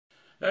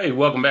Hey,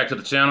 welcome back to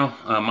the channel.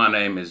 My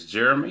name is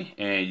Jeremy,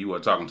 and you are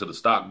talking to the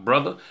Stock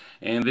Brother,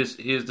 and this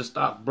is the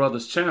Stock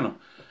Brothers channel.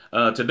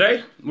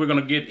 Today, we're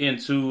going to get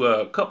into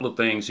a couple of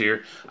things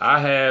here.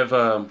 I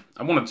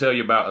want to tell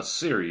you about a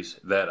series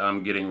that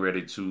I'm getting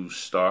ready to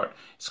start.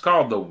 It's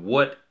called the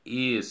What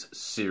Is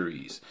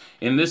series.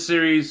 In this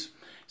series,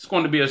 it's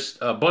going to be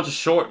a bunch of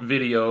short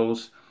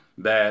videos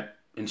that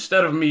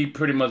instead of me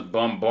pretty much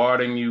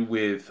bombarding you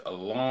with a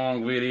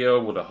long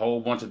video with a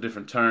whole bunch of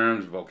different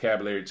terms,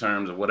 vocabulary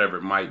terms, or whatever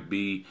it might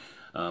be,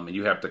 and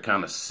you have to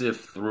kind of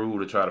sift through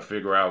to try to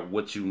figure out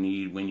what you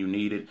need when you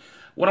need it.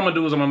 What I'm going to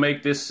do is I'm going to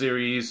make this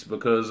series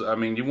because, I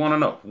mean, you want to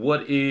know,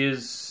 what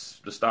is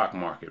the stock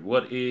market?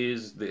 What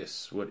is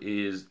this? What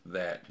is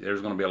that?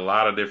 There's going to be a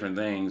lot of different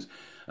things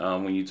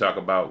when you talk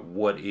about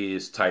what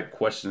is type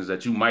questions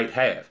that you might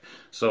have.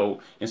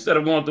 So instead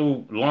of going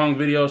through long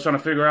videos trying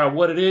to figure out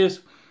what it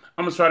is,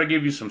 I'm going to try to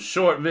give you some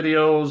short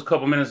videos, a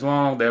couple minutes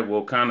long, that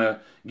will kind of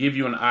give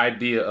you an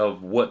idea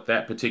of what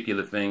that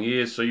particular thing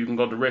is so you can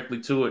go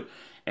directly to it.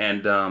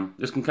 And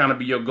this can kind of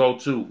be your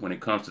go-to when it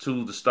comes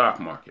to the stock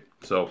market.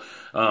 So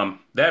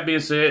that being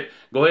said,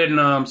 go ahead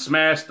and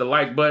smash the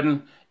like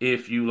button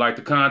if you like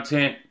the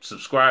content.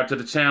 Subscribe to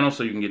the channel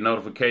so you can get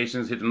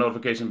notifications. Hit the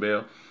notification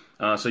bell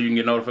so you can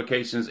get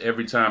notifications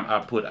every time I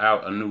put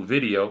out a new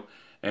video.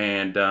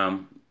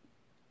 And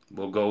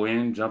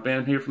we'll jump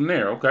in here from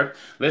there. Okay,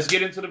 let's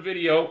get into the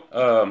video.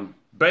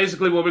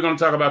 Basically, what we're going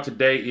to talk about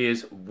today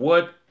is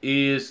what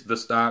is the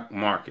stock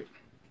market.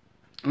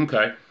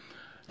 Okay,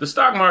 the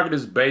stock market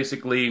is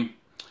basically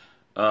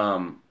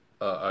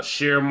a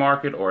share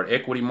market or an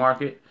equity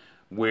market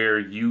where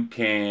you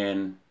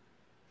can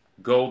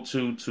go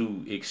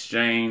to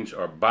exchange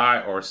or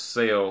buy or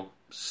sell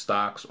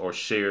stocks or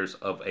shares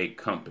of a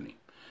company.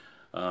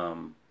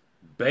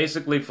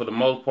 Basically, for the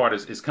most part,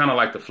 it's kind of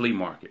like the flea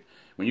market.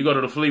 When you go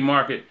to the flea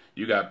market,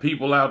 you got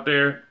people out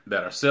there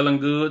that are selling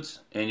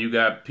goods, and you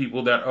got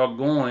people that are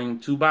going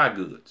to buy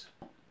goods.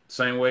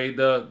 Same way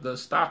the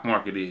stock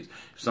market is.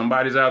 If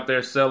somebody's out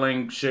there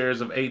selling shares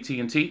of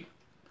AT&T,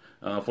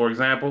 for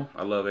example,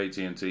 I love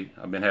AT&T.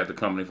 I've had the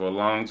company for a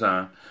long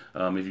time.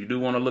 If you do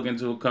want to look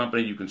into a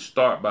company, you can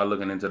start by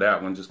looking into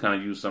that one. Just kind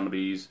of use some of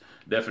these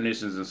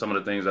definitions and some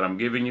of the things that I'm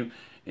giving you.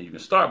 And you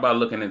can start by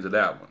looking into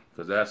that one,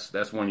 because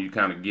that's one you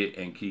kind of get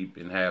and keep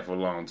and have for a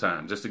long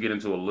time, just to get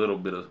into a little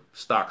bit of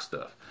stock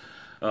stuff.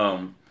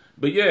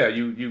 But yeah,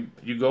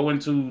 you go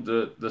into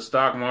the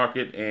stock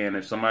market, and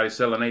if somebody's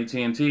selling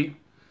AT&T,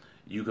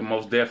 you can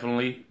most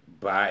definitely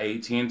buy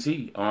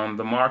AT&T on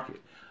the market.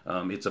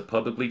 It's a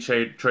publicly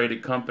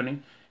traded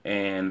company,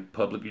 and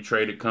publicly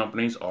traded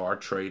companies are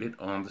traded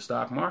on the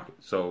stock market.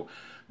 So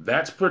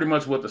that's pretty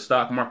much what the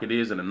stock market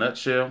is in a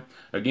nutshell.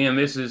 Again,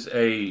 this is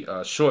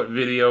a short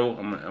video.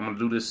 I'm going to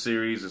do this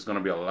series. It's going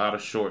to be a lot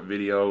of short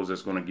videos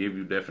that's going to give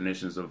you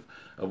definitions of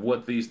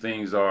what these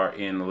things are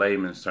in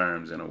layman's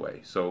terms in a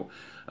way. So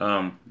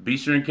be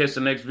sure and catch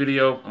the next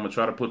video. I'm going to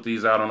try to put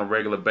these out on a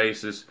regular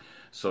basis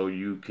so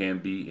you can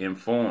be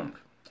informed.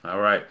 All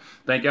right.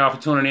 Thank y'all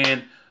for tuning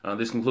in.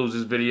 This concludes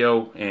this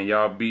video, and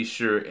y'all be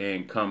sure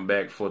and come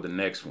back for the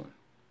next one.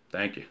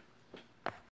 Thank you.